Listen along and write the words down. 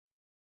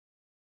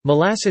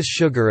Molasses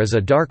sugar is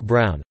a dark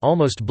brown,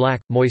 almost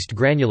black, moist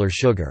granular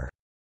sugar.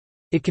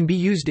 It can be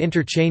used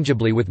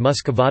interchangeably with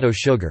muscovado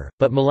sugar,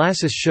 but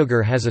molasses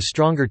sugar has a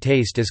stronger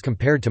taste as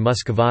compared to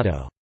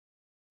muscovado.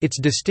 Its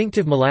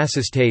distinctive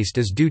molasses taste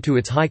is due to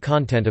its high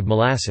content of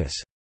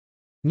molasses.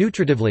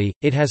 Nutritively,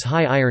 it has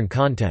high iron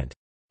content.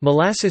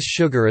 Molasses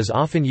sugar is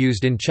often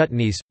used in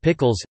chutneys,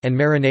 pickles, and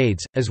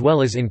marinades, as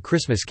well as in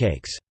Christmas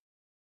cakes.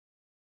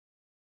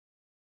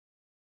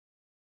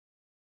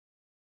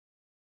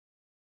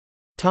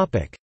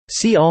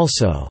 See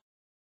also: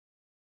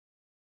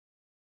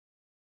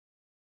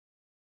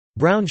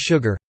 brown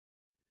sugar,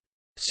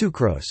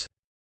 sucrose.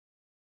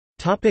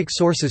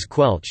 Sources: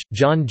 Quelch,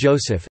 John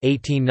Joseph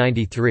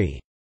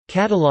 1893.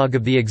 Catalogue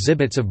of the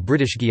Exhibits of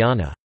British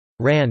Guiana.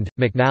 Rand,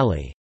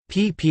 McNally.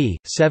 pp.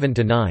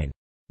 7–9.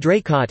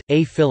 Draycott,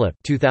 A. Philip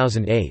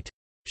 2008.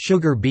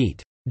 Sugar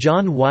Beet.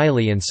 John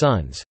Wiley &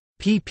 Sons.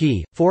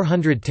 pp.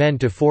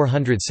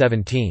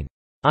 410–417.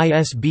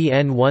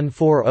 ISBN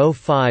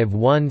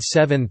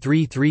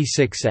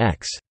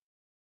 1405173336-X.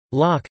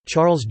 Locke,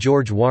 Charles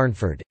George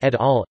Warnford, et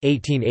al.,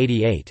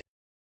 1888.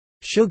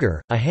 Sugar,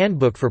 A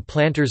Handbook for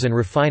Planters and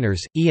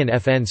Refiners, Ian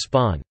F. N.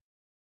 Spahn.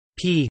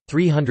 p.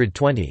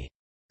 320.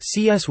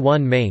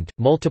 CS1 maint,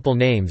 multiple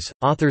names,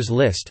 authors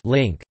list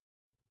link.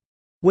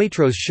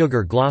 Waitrose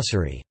Sugar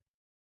Glossary.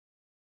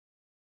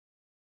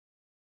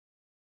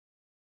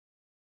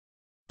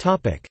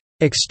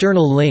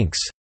 External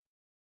links.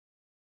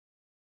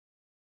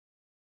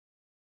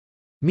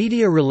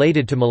 Media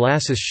related to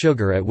molasses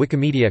sugar at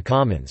Wikimedia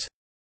Commons.